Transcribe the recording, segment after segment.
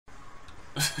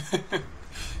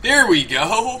Here we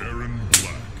go. Aaron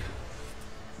Black.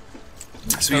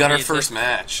 So we got our first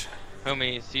match.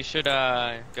 Homies, you should go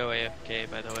AFK,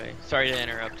 by the way. Sorry to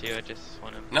interrupt you, I just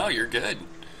want to... No, you're good.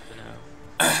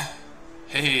 know.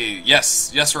 Hey,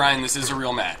 yes, Ryan, this is a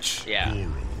real match. Yeah.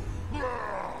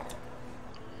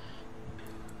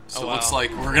 So it looks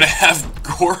like we're gonna have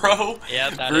Goro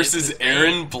versus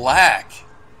Aaron Black.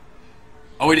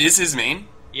 Oh, it is his main?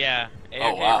 Yeah,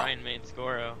 AFK Ryan mains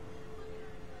Goro.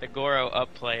 The Goro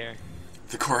up player.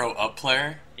 The Goro up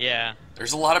player? Yeah.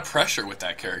 There's a lot of pressure with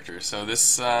that character, so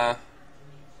this, there's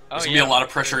gonna be a lot of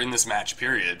pressure in this match,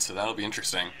 period, so that'll be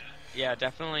interesting. Yeah,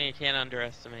 definitely can't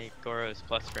underestimate Goro's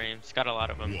plus frames. He's got a lot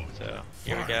of them, so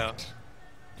here we go.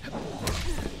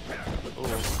 Ooh,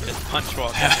 just punch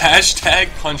walk. Hashtag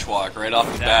punch walk right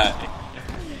off the bat.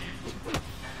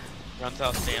 Runs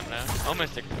out stamina.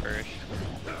 Almost a converge.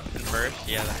 Converge?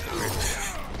 Yeah, that's converge.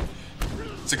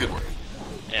 It's a good word.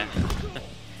 Yeah.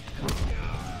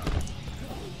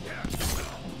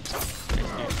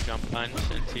 Nice jump punch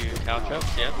into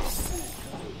Caltrops, yep.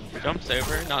 Jumps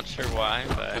over, not sure why,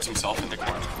 but... Puts himself in the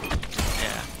corner.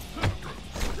 Yeah.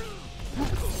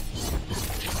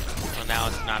 Well, now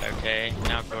it's not okay.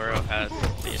 Now Goro has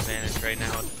the advantage right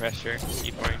now with the pressure.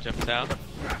 xEuphoring jumps out.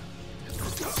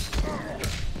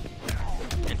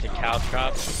 Into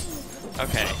Caltrops.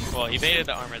 Okay, well, he baited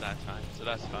the armor that time, so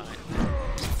that's fine.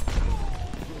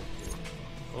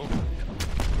 Oh.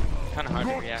 Kind of hard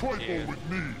to react to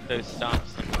those stomps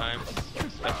sometimes,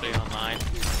 especially online.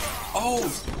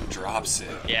 Oh, drops it.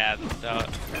 Yeah, that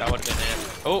would have been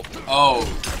it. Oh. Oh.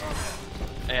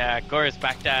 Yeah, Goro's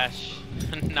backdash,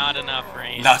 not enough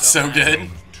range. Not so good.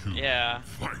 Yeah.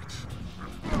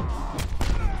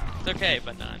 It's okay,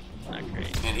 but not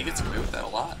great. Man, he gets away with that a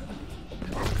lot.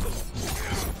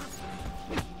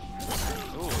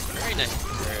 Ooh, very nice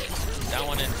convert. Down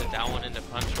one into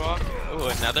punch walk. Ooh,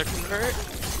 another convert.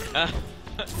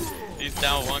 He's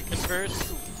down one convert.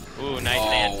 Ooh, nice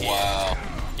anti. Oh wow.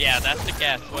 Yeah, that's the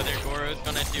guess. Whether Goro's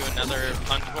gonna do another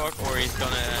punch walk or he's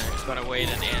gonna wait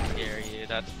an anti-air you.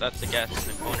 That's the guess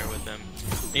in the corner with him.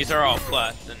 These are all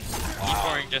plus, and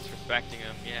xEuphoring just respecting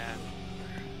him. Yeah.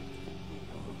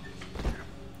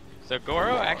 So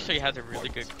Goro actually has a really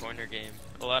good corner game.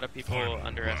 A lot of people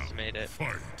underestimate it.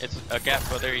 It's a guess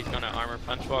whether he's gonna armor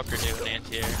punch walk or do an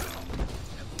anti-air.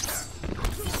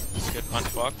 Good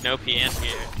punch walk, no P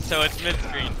anti-air. So it's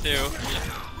mid-screen too.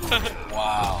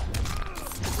 Wow.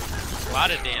 A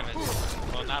lot of damage.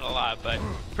 Well, not a lot, but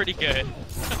pretty good.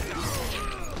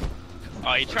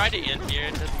 Oh, he tried to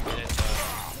anti-air, doesn't get it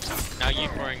though. Now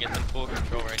xEuphoring is in full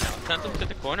control right now. Sends him to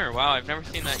the corner. Wow, I've never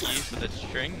seen that used with a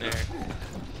string there.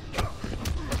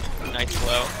 Nice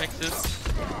low mixes.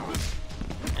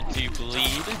 Into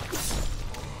bleed.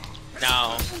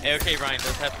 Now, AOK Ryan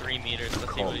does have 3 meters.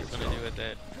 Let's see what he's going to do with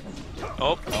it.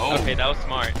 Oh, okay, that was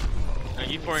smart. Now,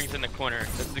 xEuphoring's in the corner.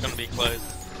 This is going to be close.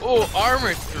 Oh,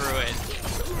 armor through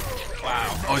it.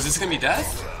 Wow. Oh, is this going to be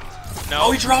death? No.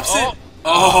 Oh, he drops it.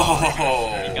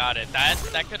 Oh. He got it. That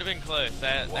could have been close.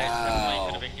 That definitely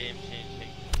could have been game changing.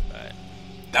 But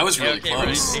that was really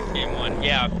close. Ryan, game 1.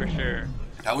 Yeah, for sure.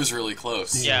 That was really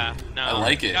close. Yeah, no. I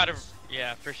like it.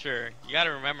 Yeah, for sure. You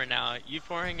gotta remember now,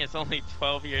 xEuphoring is only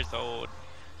 12 years old,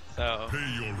 so...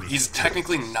 He's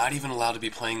technically not even allowed to be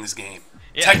playing this game.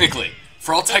 Yeah. Technically.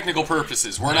 For all technical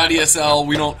purposes. We're not ESL,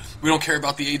 we don't care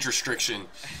about the age restriction.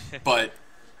 But,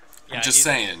 yeah, I'm just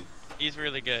saying. He's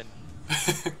really good.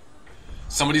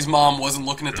 Somebody's mom wasn't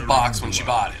looking at the box when she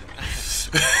bought it.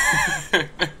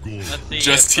 Let's see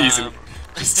Just teasing.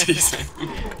 Just teasing.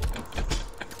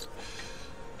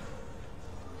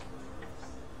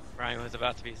 Ryan was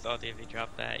about to be salty if he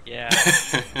dropped that, yeah.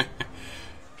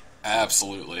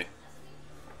 Absolutely.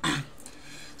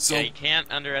 So, yeah, you can't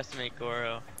underestimate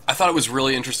Goro. I thought it was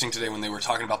really interesting today when they were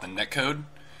talking about the netcode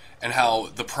and how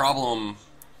the problem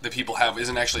that people have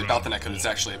isn't actually about the netcode, it's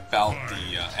actually about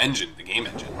the engine, the game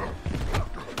engine.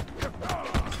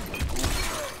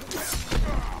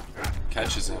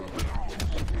 Catches him.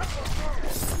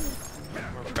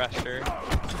 More pressure.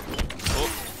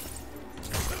 Oh.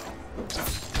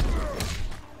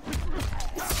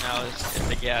 Now it's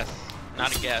a guess.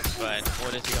 Not a guess, but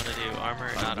what is he gonna do? Armor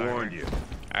or not armor?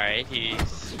 Alright,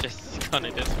 he's just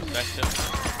gonna disrespect him.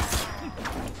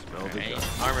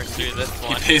 Alright, armor through this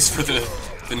one. He pays for the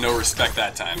no respect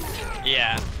that time.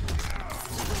 Yeah.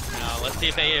 Now, let's see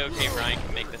if AOK Ryan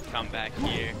can make this comeback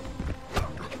here.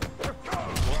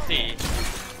 We'll see.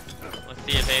 Let's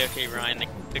see if AOK Ryan,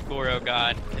 the Goro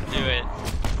god, can do it.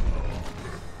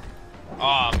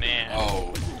 Oh man.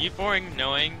 Oh. xEuphoring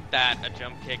knowing that a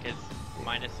jump kick is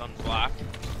minus on block,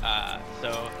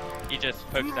 so He just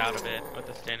pokes out of it with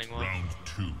a standing wall. Round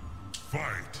 2,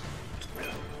 fight.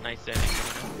 Nice standing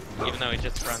wall, even though he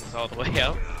just runs all the way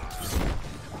out.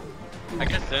 I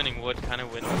guess zoning would kind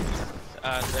of win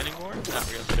zoning war?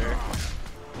 Not real sure.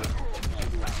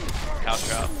 Couch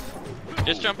drop.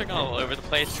 Just jumping all over the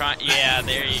place, yeah,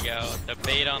 there you go. The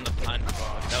bait on the punch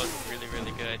ball. That was really,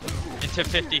 really good. Into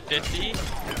 50-50.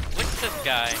 Look at this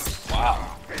guy.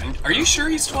 Wow. And are you sure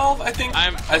he's 12? I think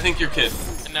you're kidding.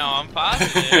 No, I'm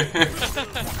positive. This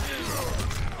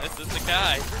is the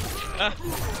guy. I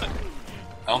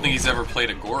don't think he's ever played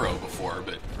a Goro before,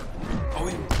 but... Oh,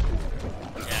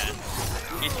 yeah.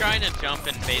 He's trying to jump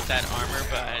and bait that armor,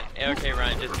 but AOK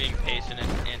Ryan just being patient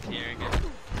and anti-airing it.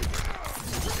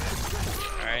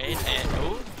 Alright, and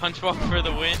oh, punch walk for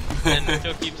the win, and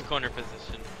still keeps corner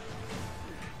position.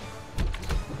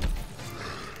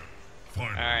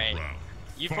 Alright,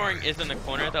 Euphoring is in the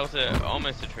corner. That was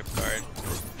almost a trip card.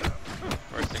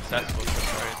 Or a successful trip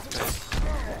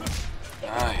card.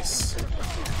 Nice.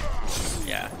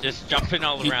 Yeah, just jumping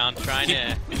all around, trying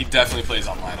to... He definitely plays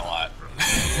online a lot.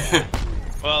 Yeah.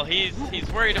 Well, he's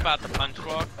worried about the punch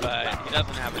walk, but he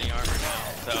doesn't have any armor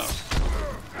now, so...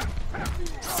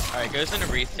 Alright, goes into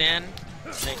restand,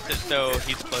 makes it so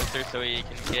he's closer so he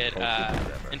can get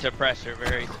into pressure.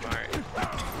 Very smart.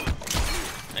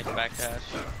 Nice backdash.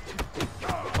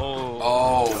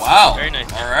 Oh, wow. Very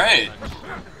nice. Alright.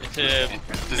 Into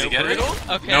Does he get it?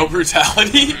 Okay. No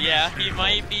brutality? Yeah, he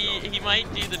might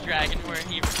do the dragon where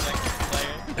he respects the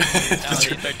player.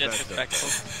 Brutalities are disrespectful.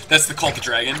 That's the call to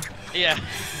dragon? Yeah.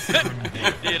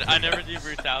 Dude, I never do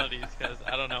brutalities because,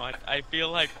 I don't know, I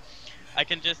feel like I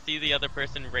can just see the other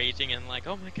person raging and like,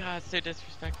 oh my god, so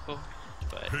disrespectful.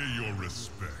 But pay your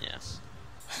respect. Yeah.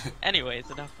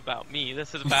 Anyways, enough about me.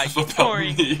 This is about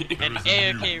Euphoring and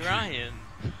AOK Ryan.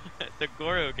 The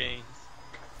Goro games.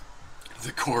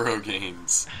 The Goro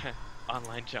games.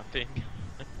 Online jumping.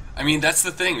 I mean, that's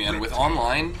the thing, man. With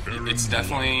online, it's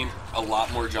definitely a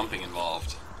lot more jumping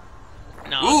involved.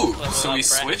 No, ooh, so he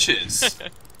switches.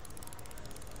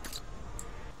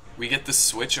 We get the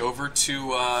switch over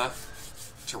to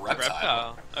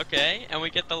Reptile. Okay, and we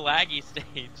get the laggy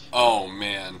stage. Oh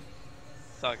man.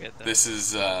 It's all good though. This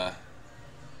is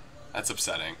that's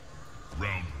upsetting.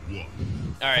 Round 1.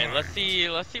 Alright, let's see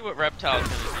what Reptile's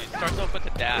gonna do. Starts off with a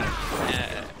dash.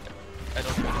 I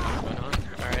don't know what's going on.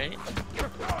 Alright.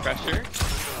 Pressure.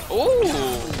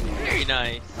 Ooh! Very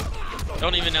nice.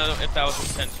 Don't even know if that was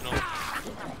intentional.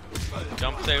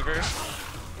 Jumps over.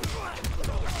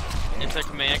 Into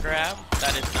command grab.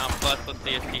 That is not plus. Let's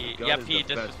see if he... Yep, he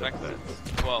disrespects it.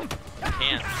 Well,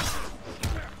 can.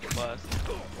 Plus.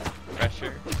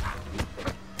 Pressure.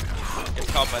 Gets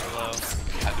caught by the low.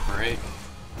 Had to break.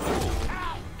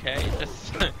 Okay,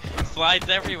 just slides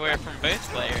everywhere from both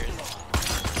players.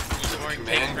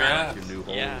 Command grab.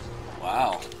 Yeah.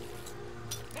 Wow.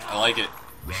 I like it.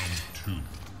 Round 2.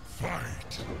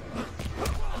 Fight.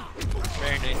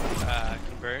 Very nice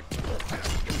convert.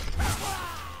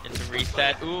 Into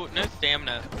reset. Ooh, no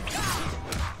stamina.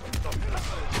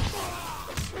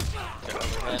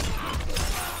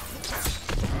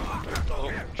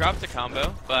 Oh, drops a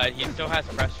combo, but he still has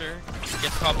pressure.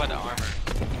 Gets caught by the armor.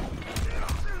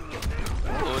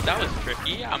 Oh, that was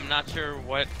tricky. I'm not sure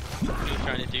what he was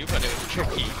trying to do, but it was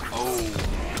tricky. Oh.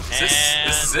 This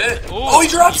is it. Ooh, oh, he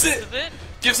drops it! it.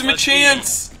 Gives him a chance!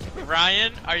 See.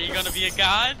 Ryan, are you gonna be a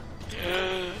god?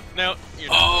 No, you're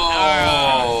not.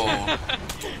 Oh.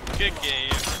 Good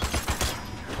game.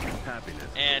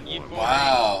 And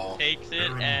wow. takes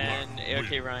it, and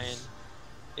AOK Ryan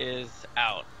is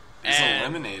out. He's and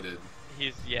eliminated.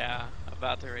 He's, yeah,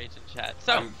 about to rage in chat.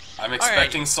 So I'm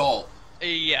expecting Salt.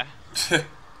 Yeah. Pay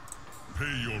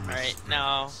your respect. Alright,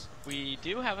 now we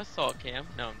do have a salt cam.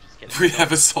 No, I'm just kidding. We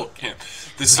have a Salt cam.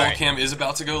 The Salt cam is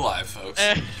about to go live, folks.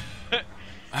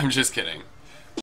 I'm just kidding.